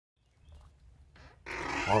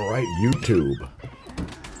All right, YouTube.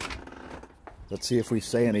 Let's see if we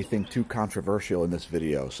say anything too controversial in this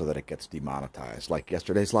video so that it gets demonetized, like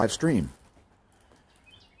yesterday's live stream.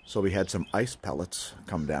 So we had some ice pellets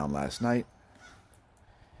come down last night,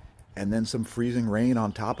 and then some freezing rain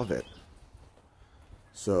on top of it.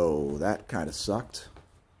 So that kind of sucked.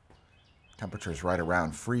 Temperature's right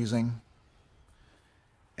around freezing.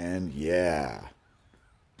 And yeah,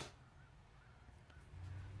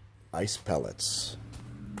 ice pellets.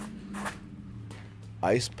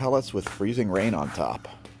 Ice pellets with freezing rain on top.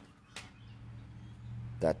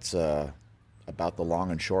 That's about the long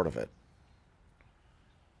and short of it.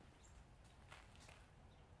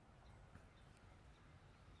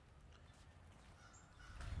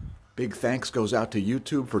 Big thanks goes out to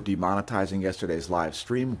YouTube for demonetizing yesterday's live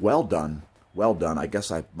stream. Well done. Well done. I guess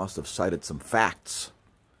I must have cited some facts.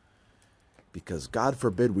 Because God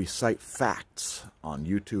forbid we cite facts on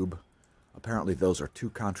YouTube. Apparently those are too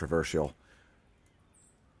controversial.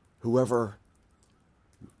 Whoever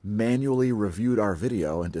manually reviewed our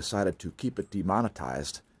video and decided to keep it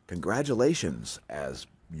demonetized, congratulations, as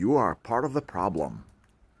you are part of the problem.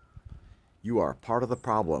 You are part of the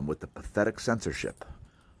problem with the pathetic censorship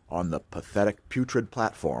on the pathetic, putrid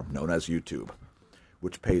platform known as YouTube,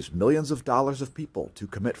 which pays millions of dollars of people to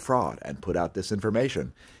commit fraud and put out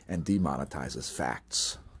disinformation and demonetizes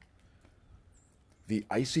facts. The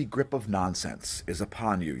icy grip of nonsense is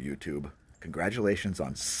upon you, YouTube. Congratulations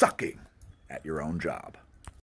on sucking at your own job.